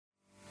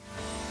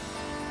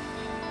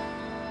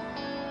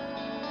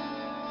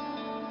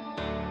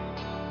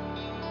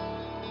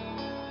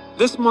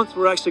This month,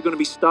 we're actually going to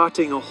be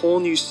starting a whole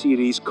new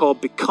series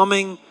called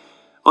Becoming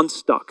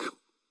Unstuck.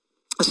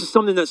 This is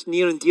something that's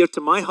near and dear to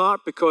my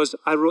heart because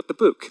I wrote the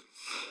book.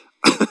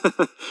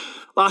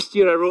 Last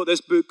year, I wrote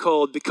this book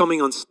called Becoming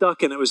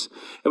Unstuck, and it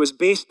was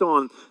based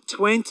on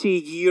 20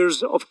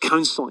 years of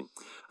counseling.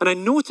 And I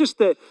noticed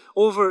that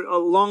over a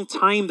long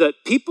time that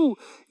people,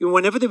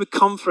 whenever they would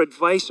come for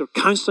advice or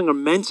counseling or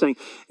mentoring,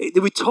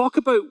 they would talk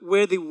about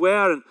where they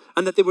were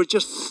and that they were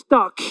just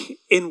stuck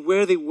in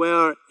where they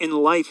were in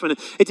life. And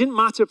it didn't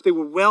matter if they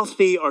were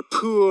wealthy or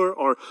poor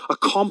or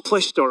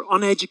accomplished or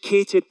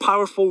uneducated,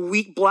 powerful,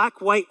 weak,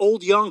 black, white,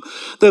 old, young.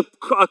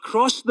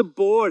 Across the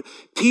board,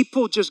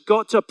 people just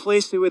got to a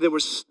place where they were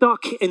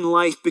stuck in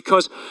life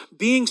because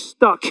being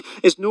stuck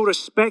is no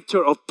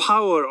respecter of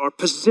power or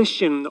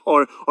position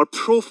or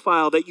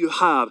profile that you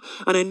have.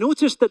 And I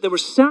noticed that there were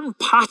certain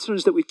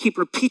patterns that we keep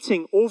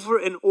repeating over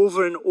and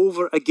over and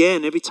over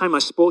again every time I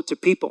spoke to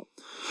people.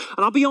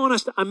 And I'll be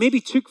honest, I maybe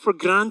took for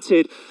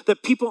granted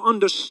that people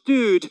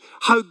understood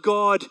how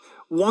God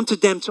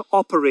wanted them to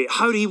operate,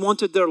 how He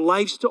wanted their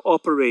lives to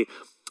operate.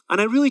 And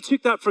I really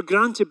took that for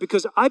granted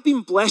because I've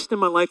been blessed in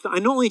my life that I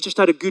not only just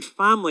had a good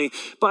family,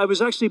 but I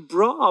was actually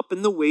brought up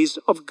in the ways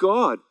of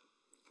God.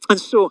 And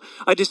so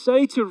I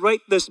decided to write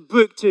this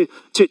book to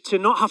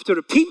not have to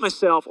repeat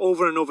myself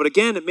over and over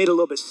again. It made it a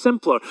little bit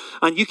simpler.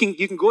 And you can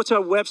go to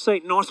our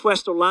website,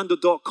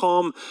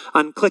 northwestorlando.com,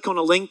 and click on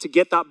a link to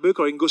get that book,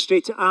 or you can go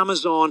straight to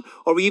Amazon,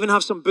 or we even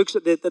have some books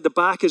at the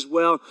back as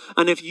well.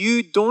 And if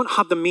you don't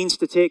have the means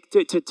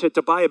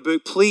to buy a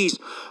book,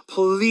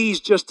 please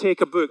just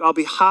take a book. I'll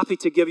be happy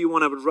to give you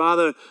one. I would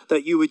rather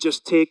that you would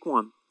just take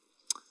one.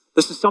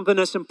 This is something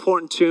that's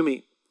important to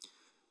me.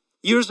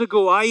 Years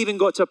ago, I even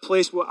got to a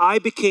place where I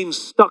became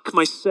stuck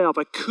myself.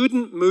 I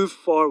couldn't move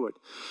forward.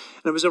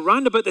 And it was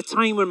around about the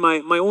time when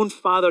my own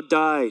father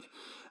died.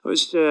 It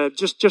was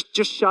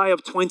just shy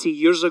of 20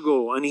 years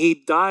ago. And he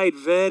died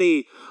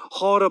very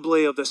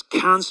horribly of this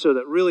cancer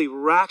that really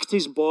racked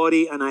his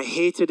body, and I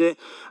hated it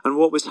and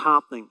what was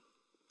happening.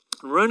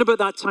 Around about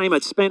that time,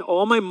 I'd spent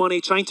all my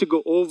money trying to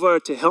go over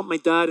to help my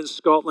dad in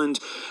Scotland,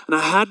 and I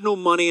had no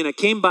money, and I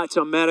came back to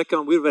America,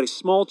 and we were a very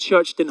small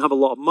church, didn't have a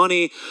lot of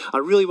money. I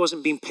really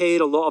wasn't being paid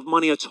a lot of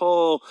money at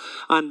all,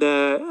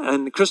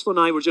 and Crystal and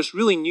I were just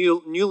really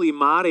newly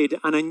married,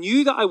 and I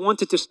knew that I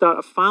wanted to start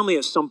a family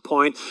at some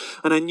point,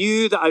 and I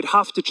knew that I'd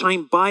have to try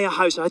and buy a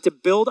house. I had to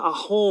build a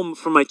home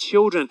for my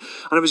children,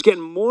 and I was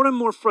getting more and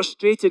more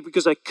frustrated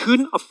because I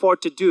couldn't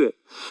afford to do it.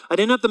 I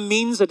didn't have the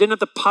means, I didn't have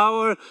the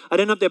power, I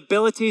didn't have the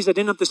abilities, I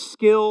didn't have the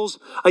skills.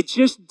 I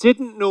just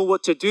didn't know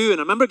what to do.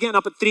 And I remember getting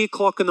up at 3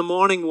 o'clock in the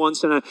morning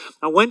once, and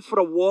I went for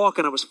a walk,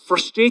 and I was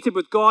frustrated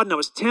with God, and I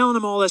was telling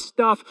Him all this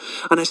stuff,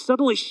 and I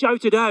suddenly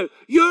shouted out,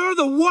 "You're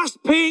the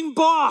worst paying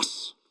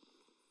boss!"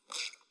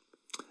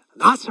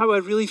 And that's how I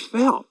really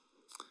felt.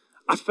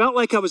 I felt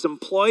like I was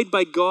employed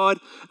by God,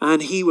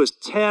 and He was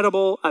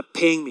terrible at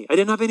paying me. I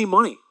didn't have any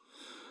money.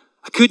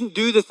 I couldn't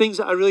do the things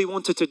that I really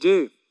wanted to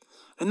do.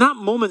 In that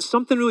moment,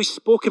 something really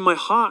spoke in my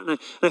heart, and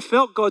I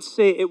felt God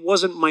say it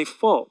wasn't my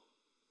fault.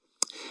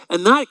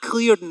 And that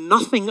cleared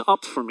nothing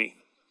up for me.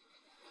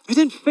 It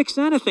didn't fix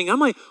anything. I'm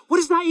like, what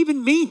does that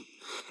even mean?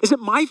 Is it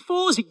my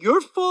fault? Is it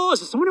your fault?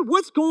 Is it someone?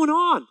 What's going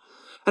on?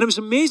 And it was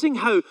amazing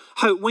how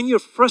when you're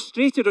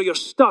frustrated or you're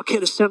stuck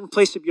at a certain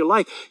place of your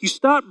life, you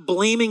start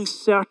blaming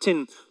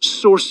certain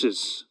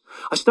sources.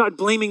 I started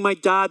blaming my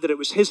dad that it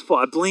was his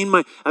fault.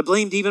 I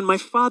blamed even my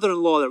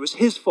father-in-law that it was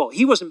his fault.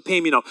 He wasn't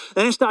paying me enough.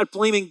 Then I started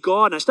blaming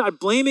God, and I started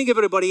blaming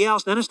everybody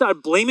else. And then I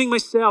started blaming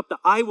myself that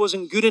I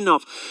wasn't good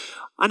enough.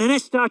 And then I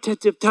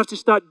started to have to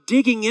start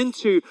digging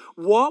into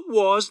what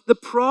was the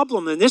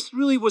problem. And this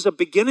really was a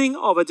beginning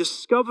of a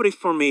discovery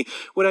for me,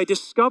 where I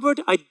discovered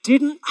I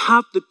didn't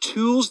have the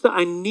tools that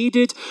I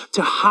needed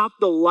to have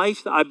the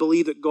life that I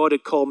believe that God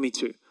had called me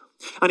to.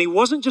 And He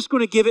wasn't just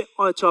going to give it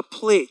on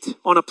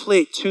a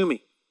plate to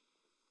me.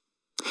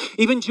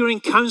 Even during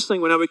counseling,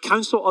 when I would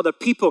counsel other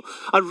people,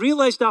 I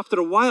realized after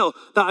a while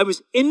that I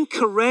was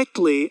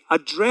incorrectly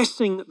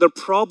addressing their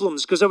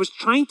problems because I was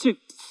trying to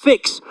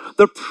fix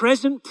their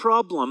present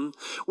problem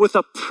with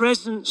a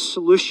present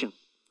solution.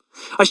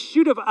 I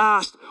should have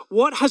asked,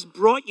 what has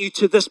brought you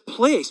to this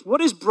place? What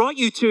has brought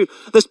you to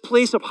this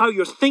place of how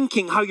you're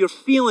thinking, how you're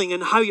feeling,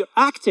 and how you're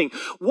acting?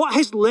 What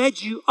has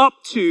led you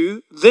up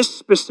to this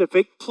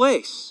specific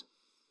place?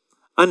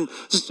 And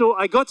so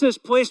I got to this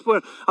place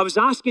where I was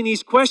asking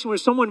these questions where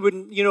someone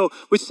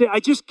would say, I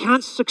just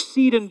can't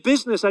succeed in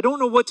business. I don't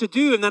know what to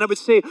do. And then I would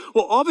say,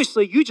 well,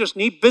 obviously you just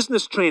need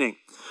business training.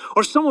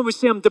 Or someone would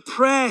say, I'm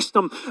depressed.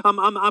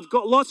 I've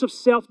got lots of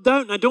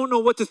self-doubt and I don't know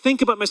what to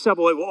think about myself.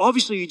 Well,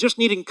 obviously you just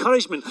need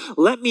encouragement.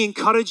 Let me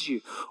encourage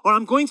you. Or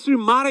I'm going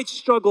through marriage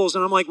struggles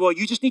and I'm like, well,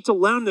 you just need to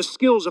learn the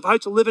skills of how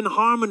to live in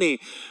harmony.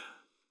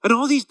 And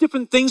all these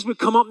different things would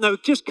come up now,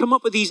 just come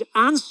up with these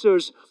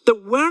answers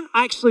that weren't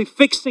actually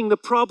fixing the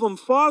problem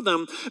for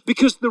them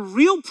because the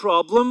real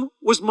problem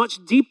was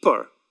much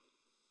deeper.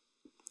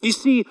 You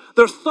see,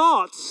 their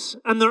thoughts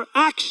and their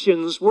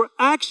actions were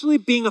actually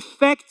being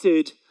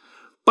affected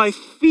by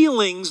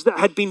feelings that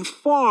had been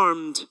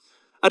formed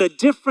at a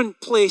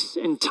different place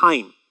in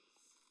time.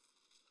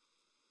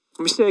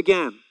 Let me say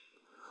again.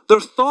 Their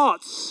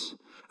thoughts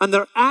and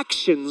their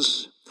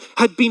actions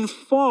had been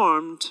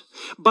formed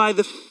by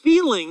the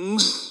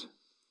feelings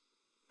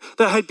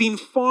that had been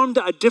formed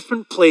at a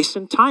different place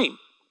in time.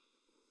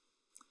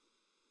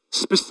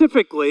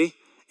 Specifically,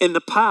 in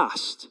the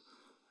past.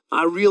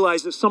 I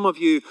realize that some of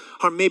you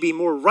are maybe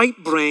more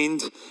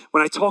right-brained.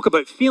 When I talk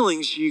about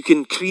feelings, you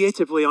can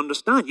creatively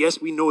understand. Yes,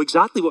 we know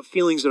exactly what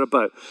feelings are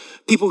about.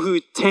 People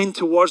who tend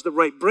towards the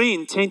right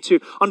brain tend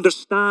to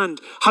understand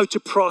how to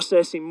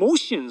process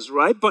emotions,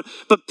 right? But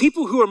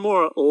people who are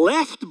more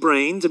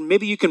left-brained, and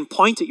maybe you can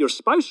point at your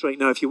spouse right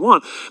now if you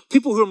want,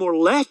 people who are more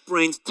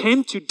left-brained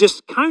tend to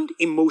discount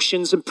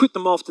emotions and put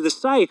them off to the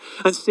side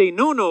and say,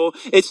 no,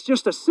 it's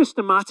just a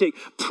systematic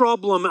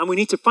problem and we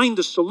need to find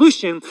a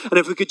solution. And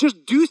if we could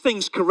just do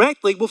things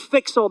correctly, we'll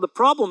fix all the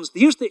problems.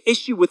 Here's the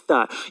issue with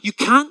that. You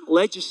can't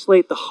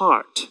legislate the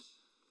heart.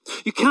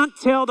 You can't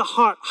tell the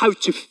heart how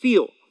to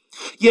feel.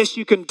 Yes,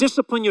 you can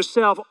discipline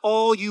yourself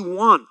all you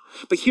want.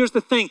 But here's the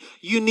thing.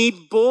 You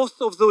need both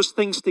of those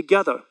things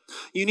together.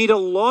 You need a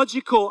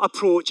logical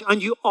approach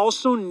and you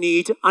also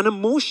need an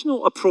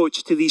emotional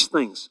approach to these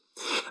things.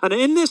 And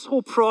in this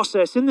whole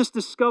process, in this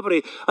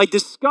discovery, I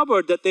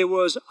discovered that there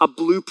was a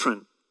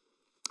blueprint.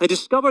 I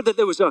discovered that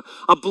there was a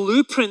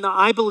blueprint that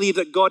I believe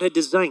that God had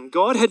designed.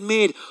 God had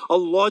made a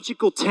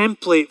logical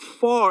template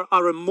for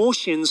our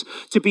emotions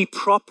to be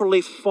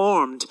properly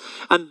formed.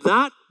 And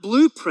that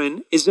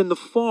blueprint is in the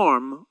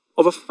form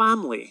of a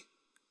family.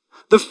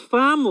 The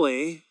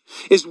family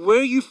is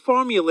where you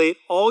formulate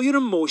all your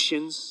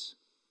emotions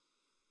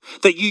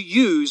that you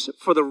use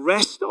for the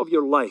rest of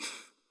your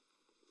life.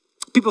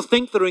 People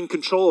think they're in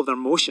control of their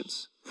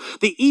emotions.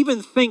 They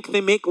even think they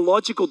make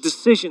logical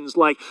decisions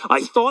like,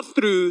 I thought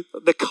through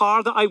the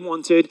car that I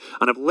wanted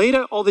and I've laid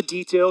out all the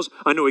details.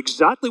 I know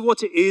exactly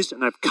what it is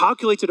and I've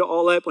calculated it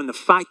all out when the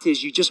fact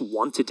is you just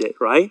wanted it,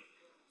 right?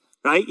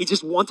 Right? You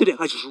just wanted it.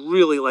 I just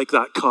really like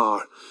that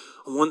car.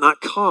 I want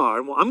that car.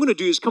 And what I'm going to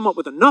do is come up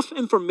with enough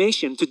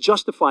information to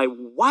justify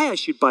why I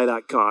should buy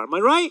that car. Am I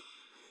right?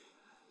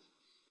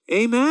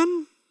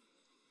 Amen?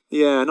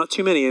 Yeah, not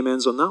too many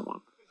amens on that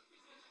one.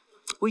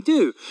 We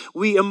do.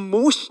 We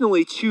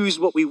emotionally choose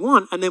what we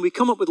want, and then we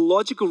come up with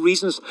logical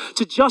reasons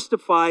to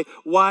justify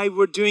why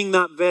we're doing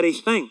that very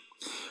thing.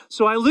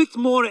 So I looked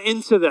more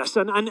into this,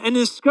 and in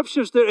the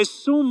scriptures, there is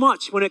so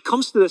much when it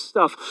comes to this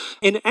stuff.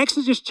 In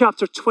Exodus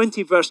chapter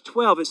 20, verse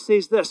 12, it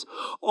says this,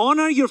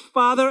 honor your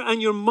father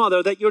and your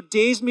mother that your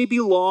days may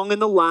be long in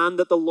the land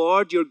that the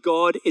Lord your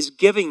God is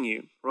giving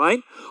you,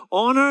 right?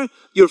 Honor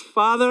your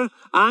father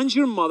and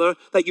your mother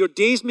that your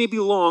days may be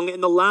long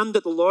in the land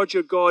that the Lord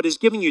your God is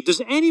giving you.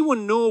 Does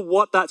anyone know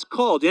what that's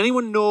called? Does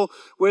anyone know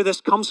where this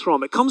comes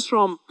from? It comes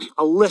from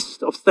a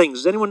list of things.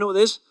 Does anyone know what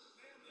it is?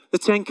 The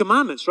Ten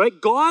Commandments, right?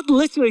 God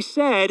literally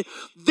said,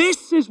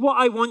 this is what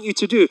I want you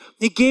to do.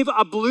 He gave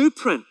a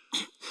blueprint.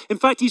 In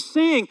fact, he's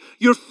saying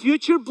your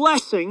future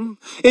blessing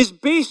is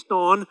based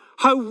on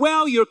how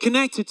well you're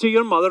connected to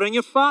your mother and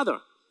your father.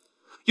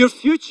 Your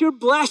future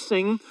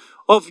blessing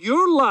of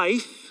your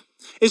life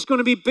is going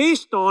to be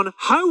based on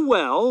how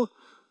well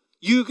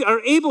you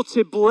are able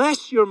to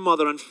bless your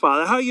mother and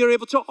father, how you're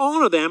able to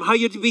honor them, how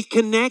you're to be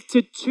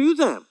connected to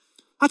them.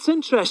 That's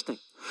interesting.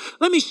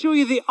 Let me show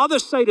you the other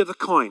side of the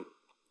coin.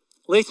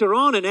 Later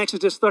on in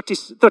Exodus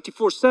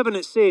 34:7,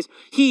 it says,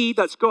 he,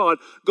 that's God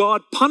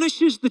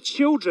punishes the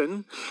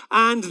children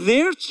and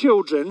their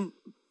children,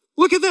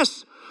 look at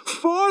this,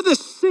 for the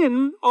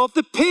sin of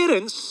the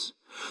parents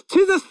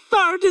to the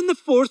third and the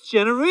fourth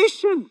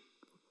generation.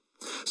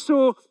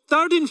 So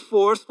third and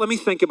fourth, let me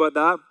think about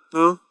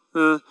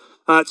that.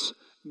 That's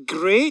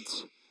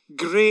great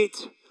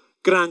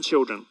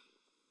grandchildren.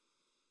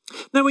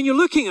 Now, when you're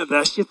looking at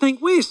this, you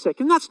think, wait a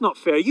second, that's not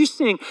fair. You're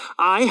saying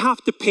I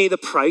have to pay the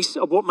price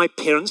of what my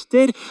parents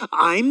did?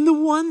 I'm the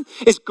one?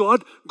 Is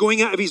God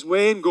going out of his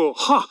way and go,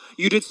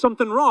 you did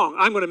something wrong.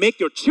 I'm going to make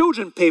your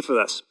children pay for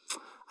this.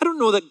 I don't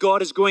know that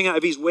God is going out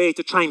of his way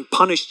to try and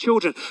punish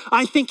children.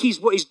 I think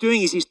what he's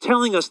doing is he's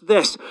telling us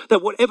this,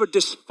 that whatever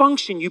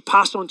dysfunction you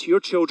pass on to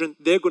your children,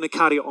 they're going to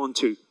carry it on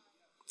too.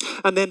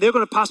 And then they're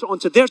going to pass it on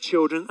to their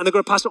children, and they're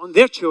going to pass it on to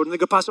their children, they're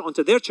going to pass it on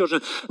to their children.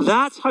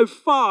 That's how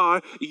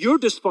far your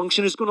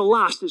dysfunction is going to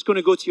last. It's going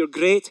to go to your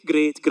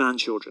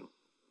great-great-grandchildren.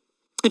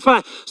 In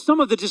fact, some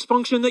of the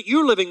dysfunction that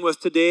you're living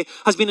with today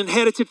has been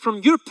inherited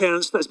from your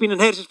parents, that's been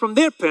inherited from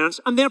their parents,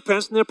 and their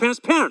parents, and their parents'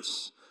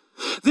 parents.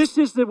 This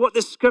is what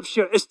the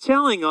scripture is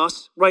telling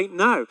us right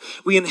now.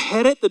 We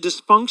inherit the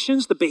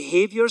dysfunctions, the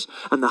behaviors,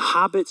 and the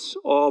habits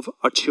of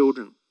our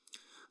children.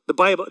 The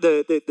Bible,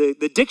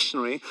 the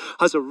dictionary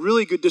has a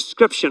really good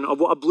description of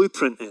what a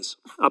blueprint is.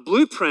 A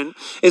blueprint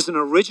is an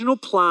original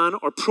plan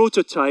or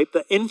prototype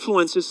that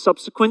influences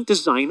subsequent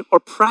design or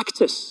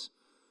practice.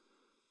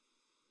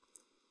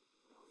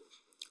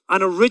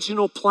 An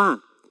original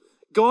plan.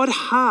 God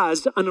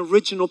has an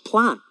original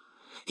plan.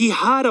 He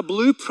had a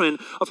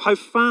blueprint of how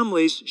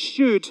families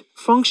should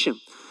function.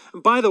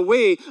 And by the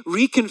way,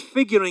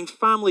 reconfiguring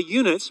family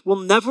units will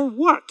never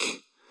work.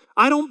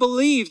 I don't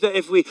believe that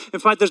in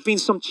fact, there's been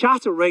some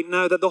chatter right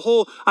now that the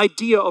whole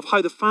idea of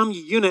how the family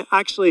unit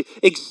actually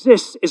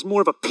exists is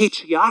more of a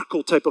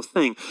patriarchal type of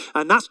thing.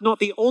 And that's not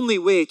the only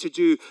way to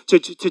do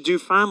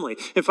family.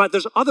 In fact,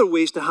 there's other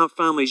ways to have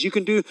families. You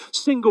can do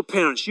single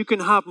parents. You can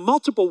have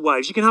multiple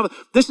wives.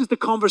 This is the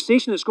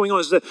conversation that's going on,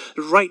 is that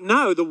right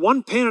now, the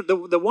one parent,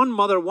 the one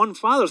mother, one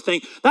father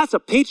thing, that's a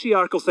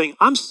patriarchal thing.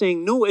 I'm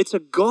saying, no, it's a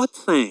God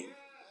thing.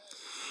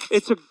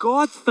 It's a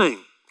God thing.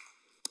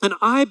 And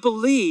I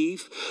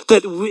believe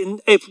that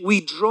if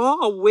we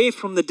draw away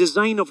from the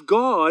design of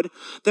God,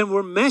 then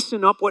we're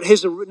messing up what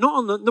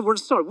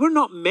we're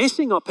not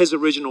messing up his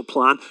original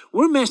plan.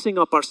 We're messing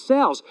up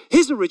ourselves.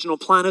 His original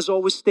plan has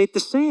always stayed the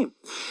same.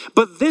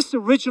 But this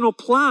original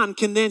plan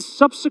can then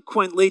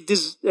subsequently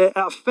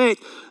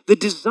affect the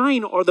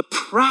design or the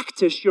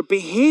practice, your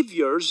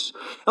behaviors.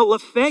 It'll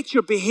affect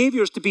your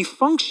behaviors to be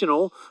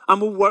functional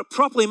and will work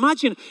properly.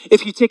 Imagine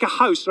if you take a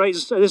house, right?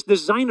 This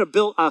designer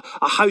built a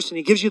house and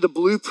he gives you the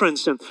blueprints.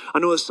 And I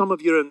know that some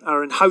of you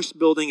are in house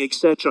building,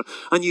 etc.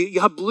 And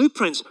you have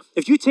blueprints.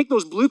 If you take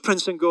those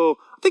blueprints and go,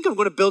 I think I'm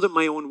going to build it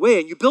my own way,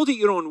 and you build it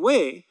your own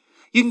way,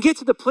 you can get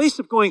to the place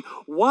of going,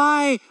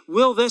 why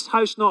will this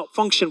house not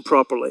function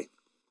properly?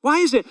 Why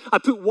is it? I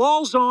put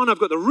walls on, I've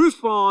got the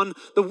roof on,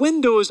 the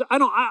windows. I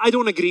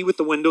don't agree with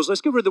the windows.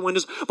 Let's get rid of the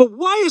windows. But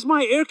why is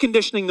my air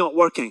conditioning not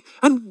working?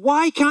 And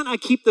why can't I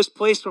keep this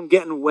place from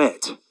getting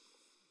wet?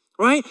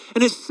 Right?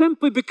 And it's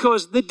simply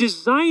because the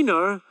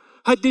designer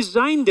had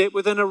designed it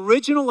with an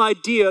original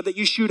idea that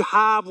you should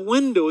have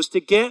windows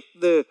to get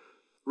the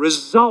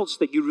results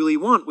that you really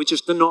want, which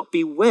is to not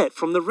be wet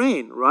from the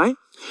rain, right?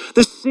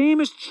 The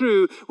same is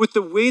true with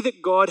the way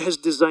that God has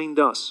designed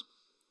us.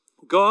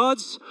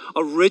 God's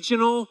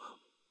original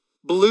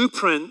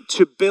blueprint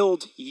to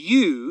build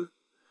you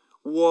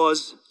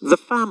was the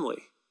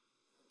family.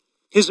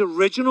 His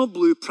original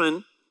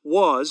blueprint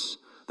was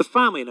the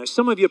family. Now,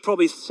 some of you are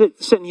probably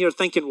sitting here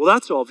thinking, well,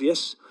 that's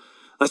obvious.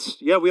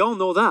 We all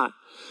know that.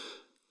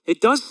 It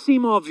does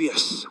seem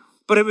obvious,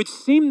 but it would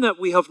seem that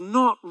we have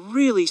not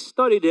really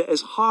studied it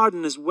as hard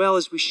and as well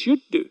as we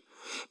should do.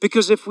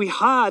 Because if we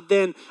had,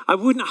 then I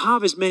wouldn't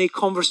have as many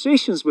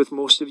conversations with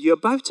most of you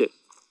about it,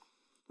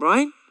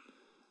 right?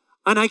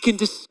 And I can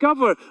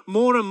discover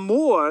more and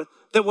more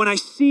that when I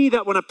see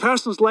that when a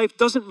person's life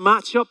doesn't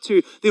match up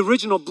to the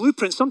original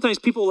blueprint, sometimes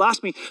people will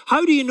ask me,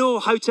 how do you know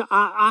how to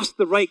ask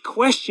the right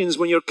questions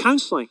when you're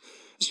counseling?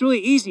 It's really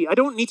easy. I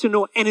don't need to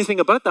know anything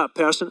about that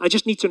person. I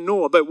just need to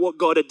know about what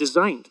God had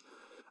designed.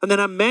 And then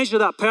I measure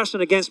that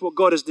person against what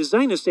God has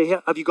designed and say, hey,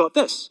 have you got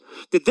this?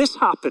 Did this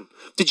happen?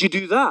 Did you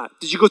do that?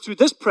 Did you go through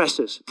this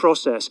process?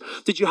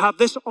 Did you have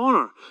this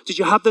honor? Did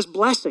you have this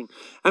blessing?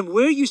 And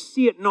where you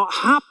see it not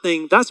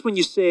happening, that's when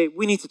you say,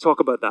 we need to talk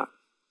about that.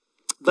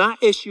 That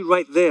issue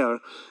right there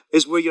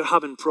is where you're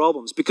having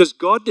problems, because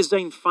God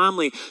designed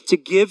family to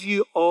give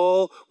you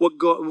all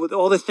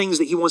the things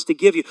that he wants to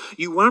give you.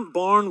 You weren't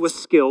born with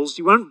skills.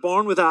 You weren't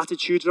born with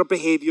attitudes or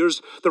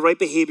behaviors, the right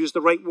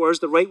words,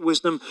 the right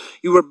wisdom.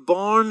 You were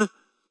born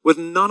with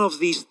none of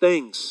these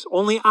things.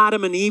 Only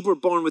Adam and Eve were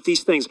born with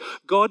these things.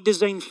 God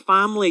designed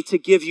family to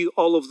give you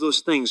all of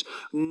those things.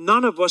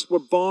 None of us were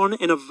born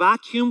in a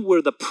vacuum.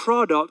 We're the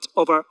product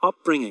of our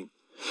upbringing.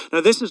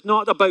 Now, this is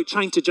not about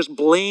trying to just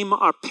blame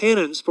our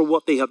parents for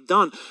what they have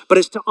done, but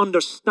it's to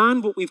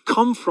understand what we've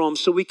come from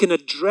so we can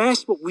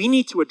address what we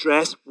need to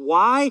address.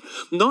 Why?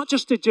 Not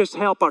just to just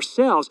help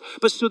ourselves,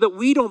 but so that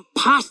we don't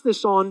pass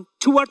this on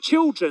to our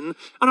children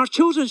and our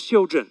children's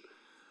children.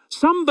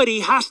 Somebody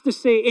has to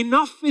say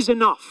enough is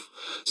enough.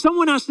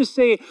 Someone has to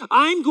say,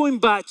 I'm going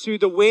back to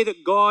the way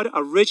that God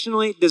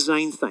originally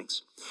designed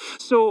things.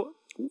 So,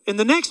 in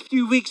the next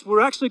few weeks, we're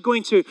actually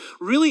going to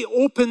really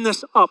open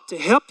this up to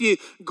help you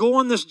go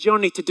on this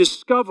journey to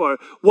discover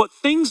what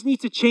things need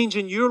to change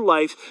in your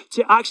life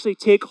to actually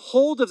take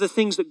hold of the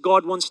things that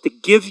God wants to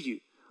give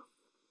you.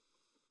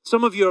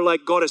 Some of you are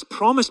like, God has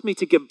promised me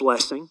to give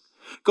blessing.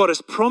 God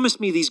has promised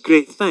me these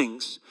great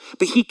things,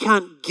 but he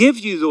can't give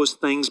you those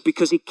things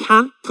because he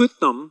can't put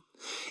them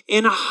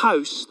in a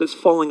house that's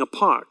falling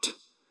apart.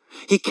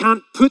 He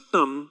can't put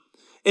them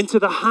into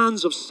the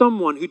hands of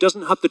someone who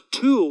doesn't have the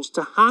tools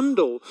to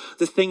handle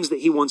the things that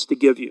he wants to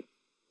give you.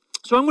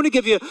 So I'm going to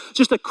give you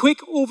just a quick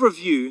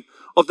overview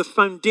of the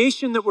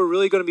foundation that we're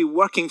really going to be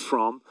working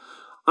from.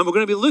 And we're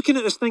going to be looking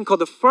at this thing called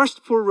the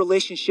first 4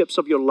 relationships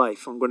of your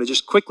life. I'm going to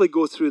just quickly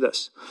go through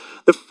this.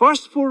 The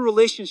first 4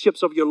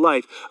 relationships of your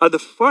life are the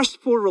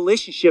first 4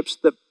 relationships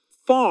that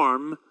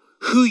form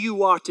who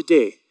you are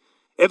today.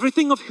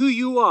 Everything of who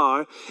you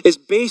are is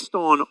based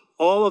on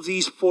all of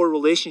these 4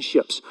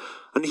 relationships.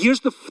 And here's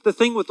the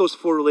thing with those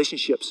 4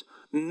 relationships.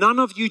 None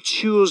of you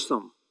choose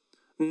them.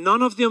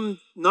 None of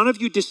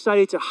you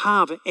decided to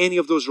have any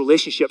of those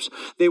relationships.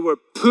 They were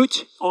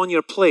put on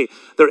your plate.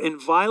 They're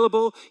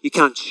inviolable. You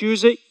can't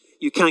choose it.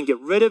 You can't get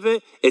rid of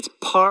it. It's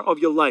part of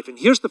your life. And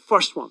here's the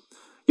first one.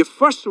 Your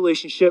first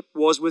relationship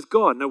was with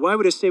God. Now, why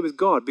would I say with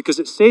God? Because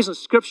it says in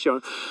Scripture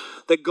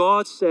that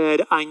God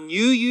said, I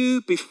knew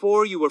you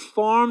before you were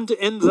formed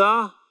in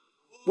the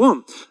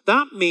womb.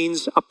 That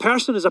means a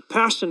person is a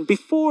person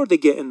before they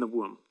get in the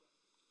womb,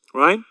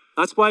 right?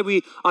 That's why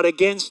we are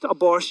against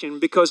abortion,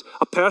 because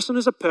a person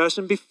is a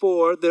person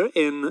before they're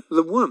in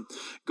the womb.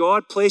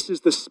 God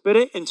places the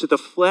spirit into the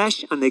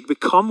flesh and they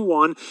become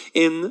one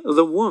in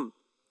the womb.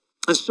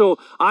 And so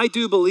I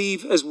do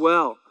believe as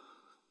well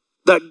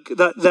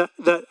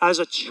that as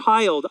a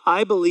child,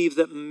 I believe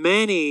that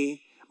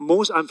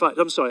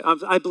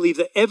I believe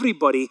that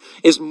everybody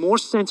is more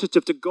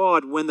sensitive to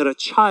God when they're a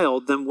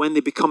child than when they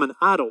become an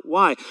adult.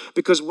 Why?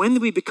 Because when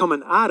we become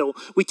an adult,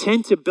 we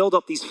tend to build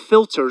up these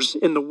filters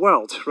in the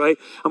world, right?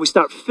 And we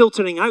start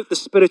filtering out the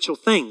spiritual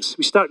things.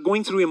 We start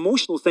going through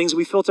emotional things, and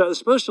we filter out the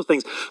spiritual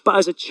things. But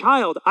as a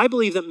child, I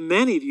believe that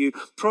many of you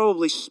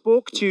probably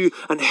spoke to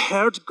and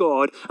heard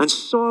God and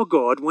saw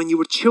God when you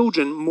were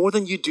children more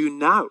than you do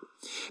now,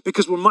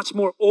 because we're much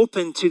more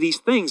open to these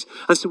things.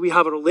 And so we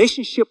have a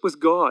relationship with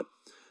God.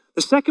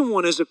 The second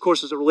one is, of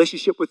course, is a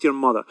relationship with your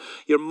mother.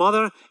 Your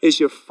mother is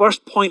your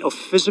first point of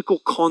physical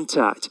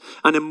contact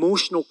and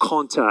emotional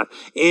contact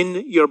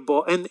in your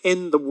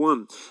in the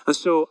womb. And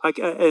so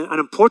an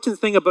important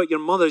thing about your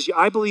mother is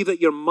I believe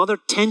that your mother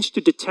tends to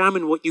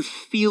determine what you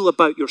feel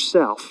about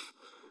yourself,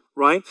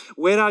 right?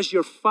 Whereas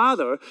your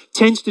father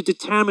tends to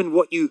determine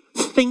what you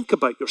think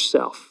about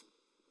yourself.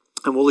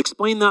 And we'll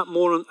explain that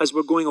more as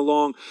we're going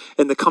along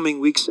in the coming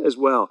weeks as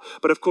well.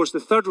 But of course, the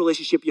third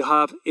relationship you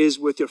have is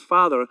with your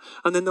father.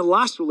 And then the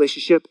last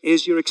relationship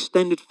is your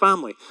extended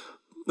family.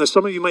 Now,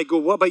 some of you might go,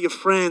 what about your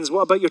friends?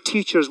 What about your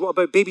teachers? What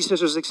about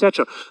babysitters,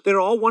 etc.?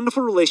 They're all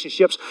wonderful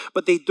relationships,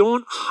 but they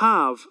don't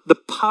have the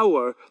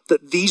power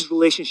that these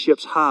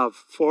relationships have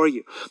for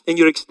you. And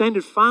your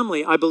extended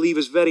family, I believe,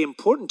 is very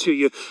important to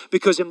you,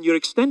 because in your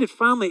extended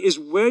family is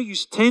where you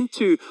tend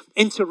to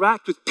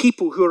interact with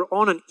people who are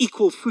on an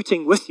equal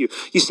footing with you.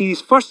 You see,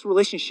 these first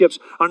relationships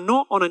are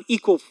not on an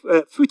equal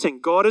footing.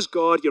 God is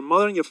God, your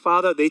mother and your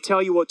father, they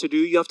tell you what to do,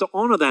 you have to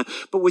honor them.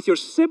 But with your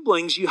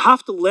siblings, you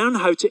have to learn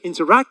how to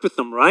interact with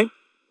them, right?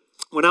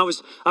 When I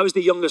was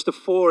the youngest of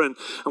four, and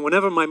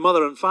whenever my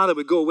mother and father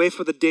would go away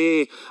for the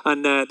day,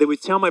 and they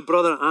would tell my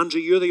brother, Andrew,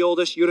 you're the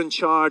oldest, you're in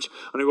charge.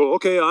 And I go,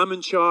 okay, I'm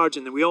in charge.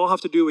 And then we all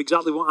have to do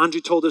exactly what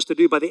Andrew told us to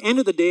do. By the end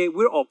of the day,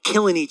 we're all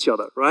killing each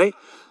other, right?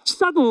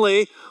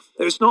 Suddenly,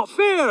 it's not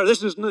fair.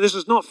 This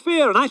is not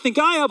fair. And I think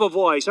I have a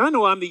voice. I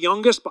know I'm the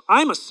youngest, but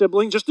I'm a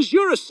sibling just as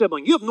you're a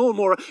sibling. You have no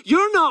more.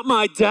 You're not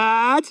my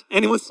dad.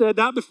 Anyone said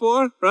that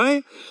before,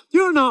 right?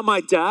 You're not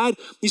my dad.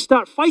 You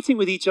start fighting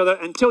with each other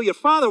until your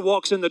father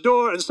walks in the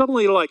door and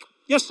suddenly you're like,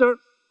 yes, sir.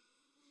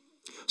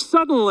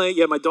 Suddenly,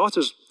 yeah, my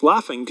daughter's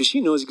laughing because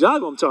she knows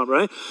exactly what I'm talking about,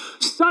 right?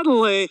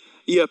 Suddenly,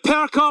 you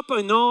perk up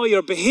and all,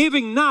 you're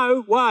behaving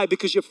now. Why?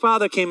 Because your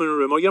father came in a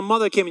room or your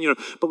mother came in your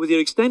room. But with your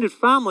extended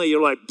family,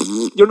 you're like,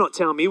 you're not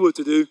telling me what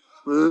to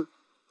do.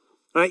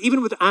 Right?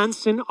 Even with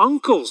aunts and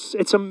uncles,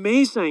 it's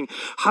amazing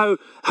how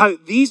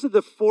these are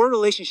the four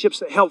relationships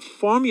that help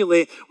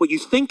formulate what you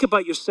think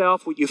about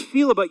yourself, what you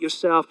feel about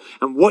yourself,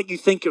 and what you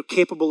think you're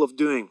capable of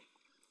doing.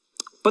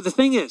 But the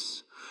thing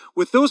is,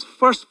 with those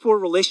first four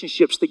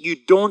relationships that you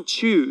don't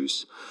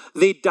choose,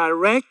 they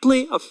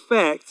directly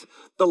affect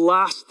the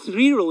last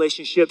three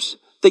relationships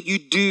that you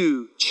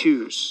do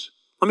choose.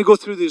 Let me go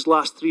through these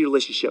last three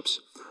relationships.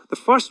 The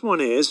first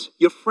one is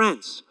your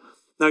friends.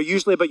 Now,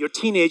 usually about your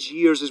teenage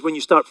years is when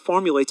you start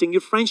formulating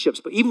your friendships.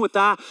 But even with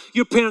that,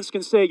 your parents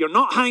can say, you're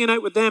not hanging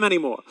out with them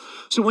anymore.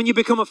 So when you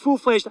become a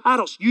full-fledged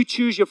adult, you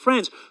choose your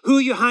friends. Who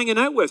are you hanging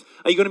out with?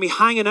 Are you going to be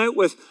hanging out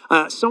with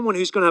someone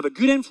who's going to have a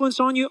good influence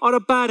on you or a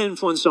bad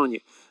influence on you?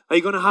 Are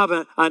you going to have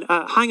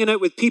hanging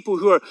out with people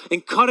who are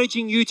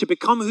encouraging you to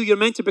become who you're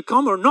meant to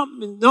become, or not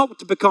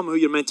to become who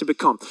you're meant to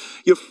become?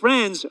 Your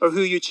friends are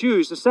who you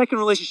choose. The second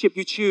relationship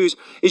you choose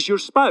is your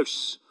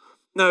spouse.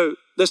 Now,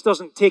 this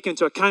doesn't take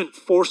into account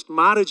forced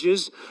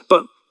marriages,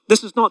 but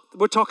this is not,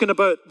 we're talking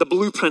about the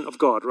blueprint of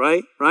God,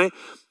 right?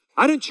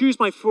 I didn't choose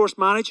my forced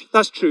marriage,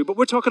 that's true, but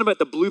we're talking about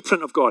the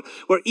blueprint of God,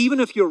 where even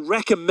if you're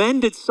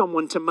recommended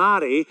someone to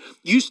marry,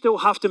 you still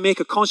have to make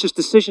a conscious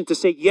decision to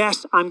say,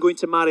 yes, I'm going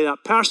to marry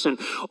that person.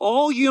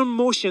 All your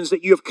emotions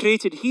that you have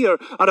created here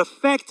are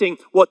affecting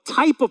what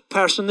type of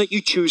person that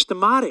you choose to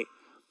marry.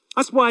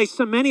 That's why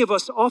so many of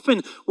us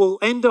often will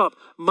end up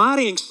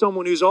marrying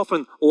someone who's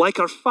often like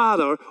our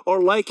father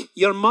or like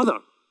your mother,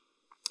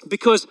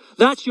 because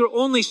that's your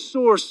only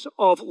source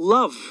of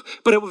love.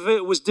 But if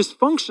it was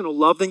dysfunctional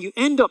love, then you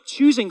end up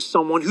choosing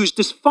someone who's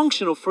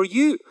dysfunctional for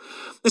you.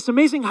 It's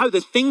amazing how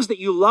the things that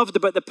you loved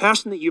about the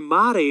person that you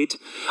married,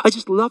 I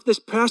just love this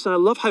person. I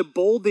love how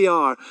bold they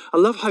are. I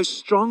love how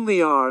strong they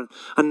are.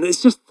 And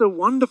it's just so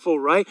wonderful,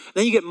 right?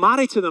 Then you get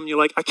married to them. You're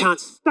like, I can't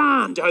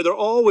stand how they're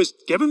always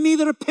giving me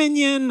their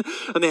opinion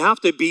and they have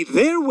to be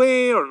their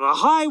way or a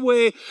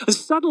highway. And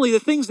suddenly the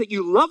things that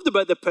you loved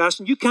about the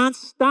person, you can't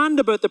stand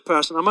about the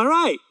person. Am I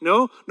right?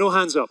 No? No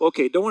hands up.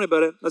 Okay, don't worry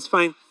about it. That's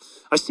fine.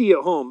 I see you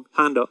at home.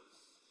 Hand up.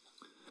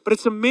 But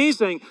it's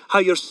amazing how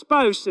your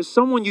spouse is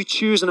someone you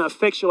choose and it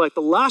affects your life.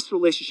 The last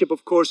relationship,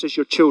 of course, is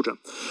your children.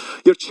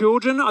 Your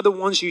children are the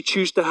ones you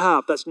choose to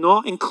have. That's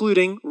not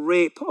including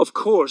rape, of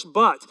course.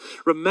 But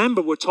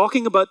remember, we're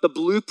talking about the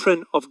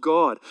blueprint of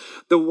God,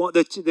 the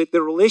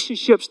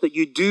relationships that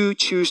you do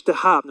choose to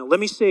have. Now, let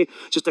me say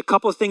just a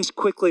couple of things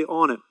quickly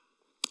on it.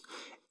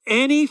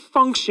 Any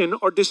function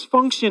or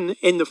dysfunction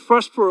in the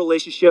first 4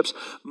 relationships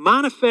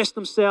manifest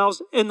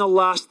themselves in the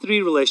last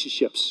 3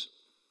 relationships.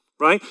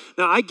 Right?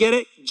 Now, I get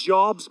it,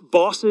 jobs,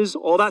 bosses,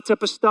 all that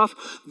type of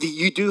stuff.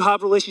 You do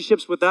have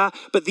relationships with that,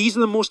 but these are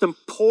the most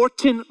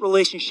important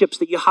relationships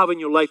that you have in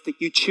your life that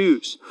you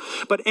choose.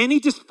 But any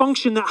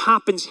dysfunction that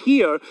happens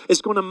here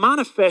is going to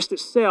manifest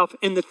itself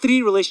in the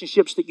 3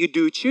 relationships that you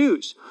do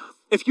choose.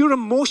 If you're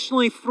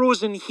emotionally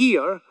frozen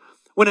here,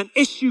 when an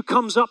issue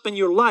comes up in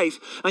your life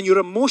and you're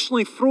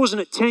emotionally frozen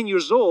at 10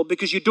 years old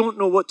because you don't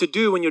know what to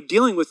do when you're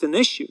dealing with an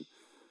issue,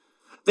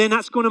 then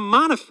that's going to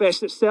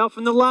manifest itself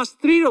in the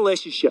last 3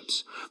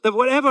 relationships. That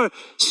whatever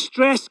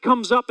stress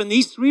comes up in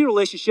these 3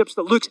 relationships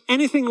that looks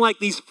anything like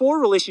these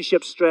 4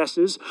 relationship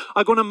stresses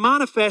are going to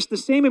manifest the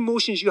same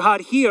emotions you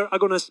had here are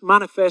going to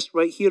manifest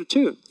right here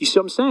too. You see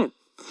what I'm saying?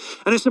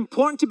 And it's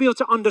important to be able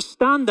to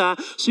understand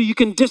that so you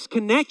can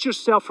disconnect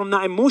yourself from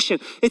that emotion.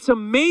 It's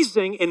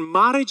amazing in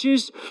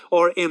marriages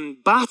or in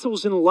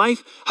battles in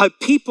life how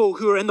people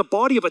who are in the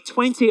body of a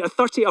 20, a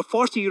 30, a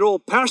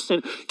 40-year-old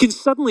person can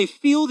suddenly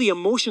feel the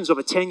emotions of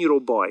a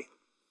 10-year-old boy.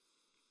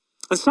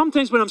 And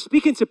sometimes when I'm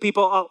speaking to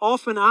people, I'll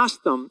often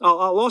ask them,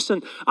 I'll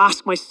often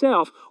ask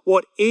myself,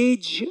 what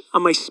age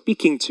am I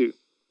speaking to?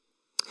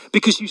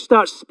 Because you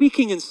start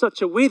speaking in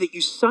such a way that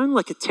you sound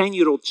like a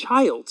 10-year-old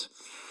child.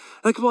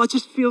 Like, well, I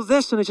just feel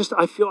this, and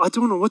I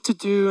don't know what to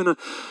do. And,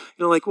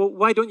 like, well,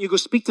 why don't you go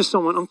speak to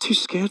someone? I'm too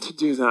scared to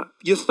do that.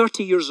 You're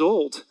 30 years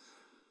old.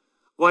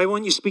 Why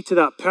won't you speak to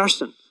that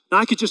person? Now,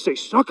 I could just say,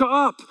 suck it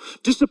up,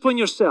 discipline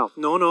yourself.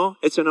 No,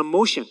 it's an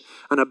emotion.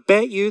 And I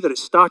bet you that it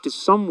started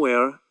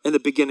somewhere in the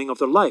beginning of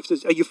their life.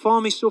 Are you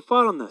following me so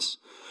far on this?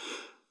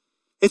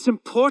 It's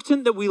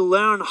important that we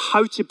learn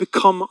how to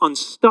become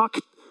unstuck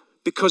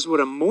because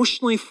we're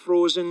emotionally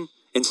frozen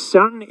in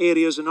certain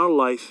areas in our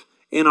life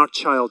in our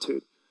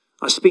childhood.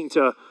 I was speaking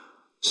to a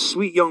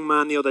sweet young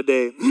man the other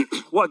day.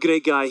 What a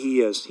great guy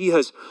he is. He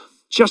has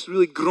just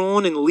really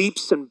grown in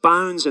leaps and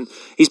bounds, and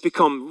he's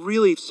become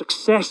really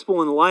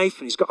successful in life,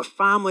 and he's got a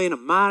family and a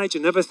marriage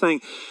and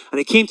everything. And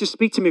he came to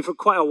speak to me for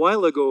quite a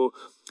while ago,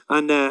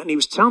 and he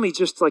was telling me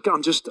just like,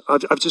 I've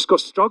just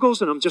got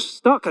struggles and I'm just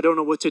stuck. I don't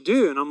know what to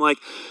do. And I'm like,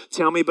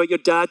 tell me about your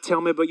dad,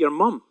 tell me about your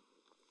mum.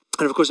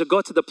 And of course, it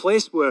got to the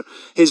place where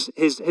his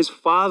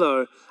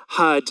father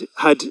had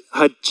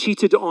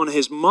cheated on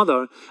his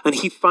mother, and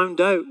he found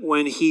out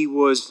when he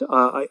was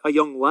a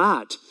young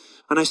lad.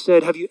 And I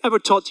said, have you ever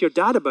talked to your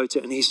dad about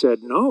it? And he said,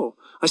 no.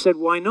 I said,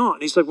 why not?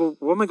 And he's like, well,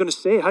 what am I going to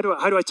say? How do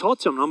I talk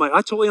to him? And I'm like,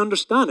 I totally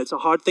understand. It's a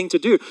hard thing to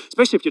do,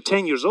 especially if you're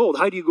 10 years old.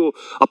 How do you go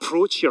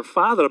approach your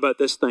father about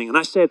this thing? And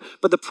I said,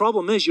 but the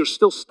problem is you're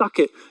still stuck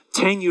at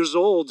 10 years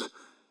old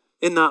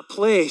in that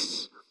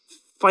place,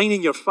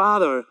 finding your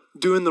father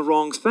doing the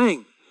wrong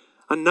thing.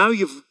 And now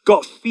you've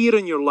got fear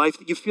in your life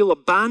that you feel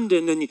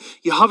abandoned, and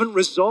you haven't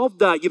resolved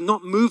that. You've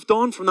not moved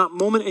on from that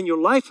moment in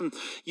your life, and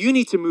you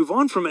need to move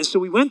on from it. And so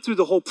we went through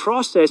the whole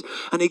process,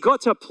 and he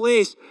got to a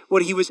place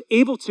where he was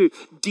able to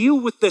deal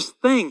with this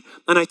thing.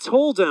 And I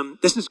told him,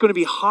 this is going to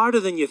be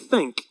harder than you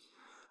think.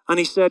 And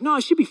he said, no,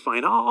 I should be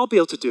fine. I'll be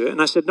able to do it. And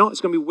I said, no,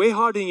 it's going to be way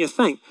harder than you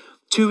think.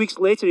 2 weeks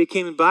later, he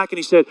came back and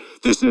he said,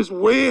 this is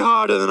way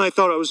harder than I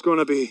thought it was going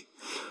to be.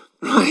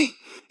 Right?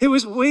 It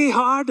was way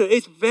harder.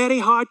 It's very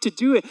hard to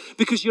do it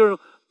because you're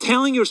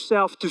telling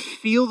yourself to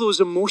feel those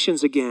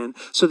emotions again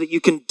so that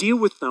you can deal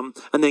with them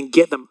and then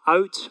get them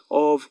out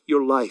of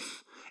your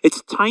life.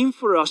 It's time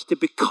for us to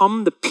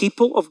become the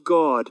people of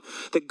God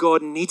that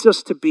God needs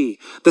us to be,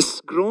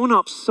 the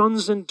grown-up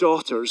sons and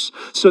daughters,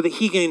 so that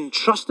he can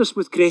entrust us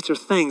with greater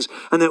things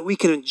and that we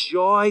can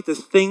enjoy the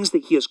things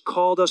that he has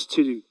called us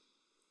to do.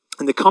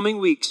 In the coming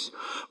weeks,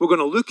 we're going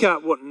to look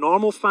at what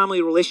normal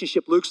family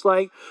relationship looks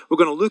like. We're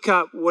going to look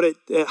at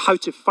how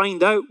to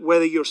find out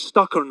whether you're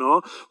stuck or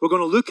not. We're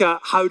going to look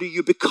at how do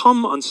you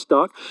become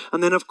unstuck.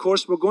 And then, of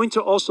course, we're going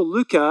to also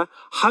look at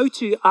how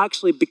to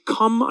actually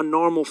become a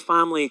normal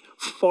family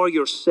for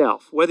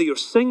yourself. Whether you're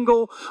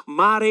single,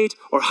 married,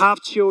 or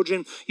have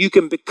children, you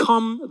can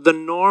become the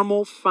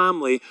normal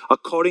family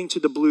according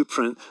to the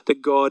blueprint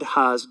that God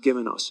has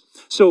given us.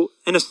 So,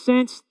 in a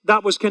sense,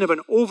 that was kind of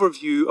an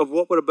overview of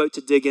what we're about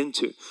to dig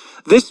into.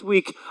 This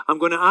week, I'm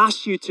going to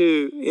ask you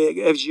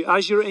to,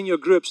 as you're in your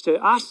groups, to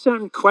ask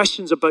certain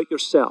questions about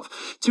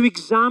yourself, to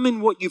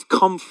examine what you've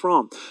come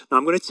from. Now,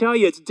 I'm going to tell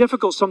you, it's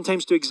difficult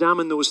sometimes to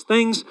examine those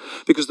things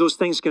because those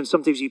things can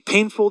sometimes be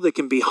painful, they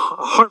can be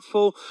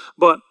hurtful,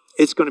 but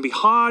it's going to be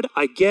hard,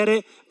 I get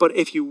it, but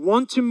if you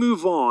want to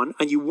move on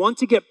and you want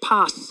to get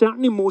past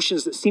certain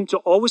emotions that seem to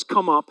always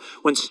come up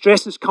when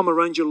stresses come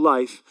around your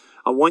life,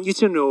 I want you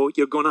to know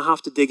you're going to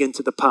have to dig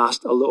into the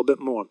past a little bit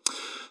more.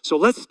 So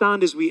let's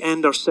stand as we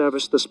end our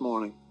service this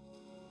morning.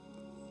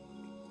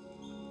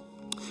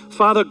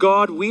 Father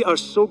God, we are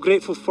so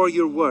grateful for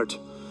your word.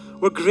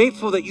 We're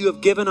grateful that you have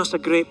given us a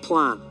great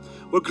plan.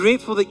 We're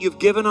grateful that you've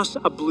given us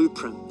a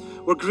blueprint.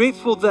 We're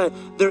grateful that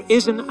there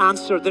is an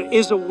answer, there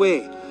is a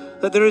way,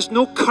 that there is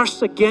no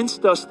curse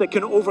against us that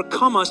can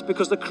overcome us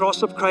because the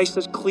cross of Christ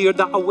has cleared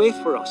that away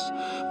for us.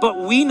 But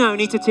we now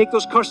need to take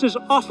those curses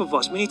off of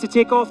us. We need to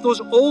take off those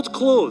old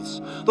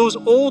clothes, those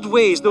old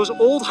ways, those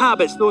old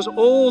habits, those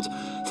old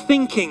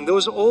thinking,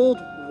 those old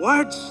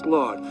words,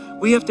 Lord.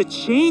 We have to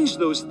change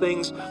those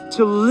things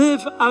to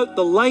live out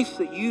the life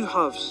that you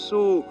have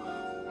so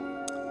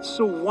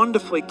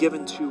wonderfully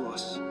given to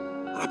us.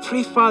 I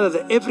pray, Father,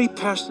 that every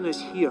person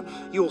is here.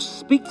 You will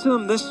speak to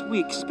them this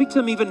week. Speak to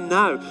them even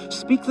now.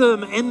 Speak to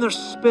them in their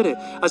spirit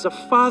as a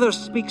father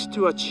speaks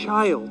to a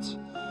child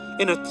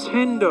in a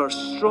tender,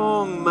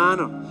 strong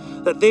manner.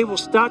 That they will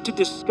start to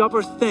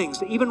discover things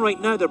that even right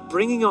now they're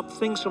bringing up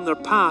things from their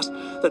past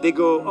that they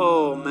go,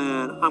 oh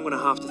man, I'm going to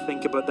have to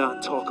think about that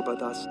and talk about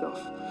that stuff.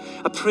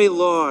 I pray,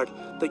 Lord,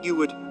 that you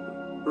would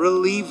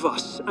relieve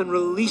us and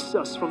release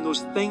us from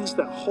those things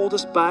that hold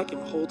us back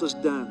and hold us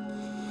down.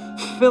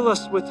 Fill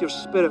us with your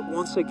spirit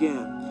once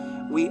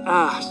again. We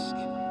ask,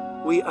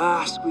 we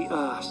ask, we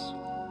ask.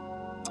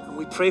 And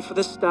we pray for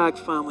the Stagg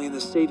family and the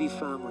Savey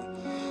family,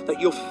 that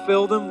you'll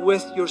fill them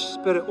with your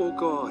spirit, oh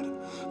God.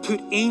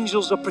 Put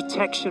angels of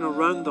protection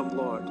around them,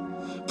 Lord.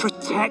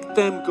 Protect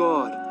them,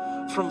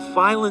 God, from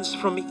violence,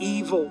 from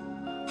evil,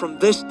 from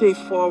this day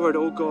forward,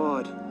 oh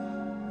God.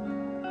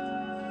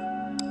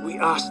 We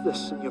ask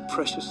this in your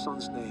precious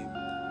Son's name.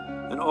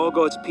 And all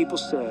God's people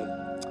said,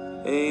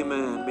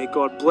 amen. May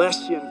God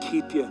bless you and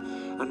keep you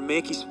and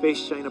make his face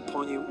shine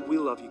upon you. We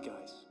love you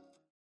guys.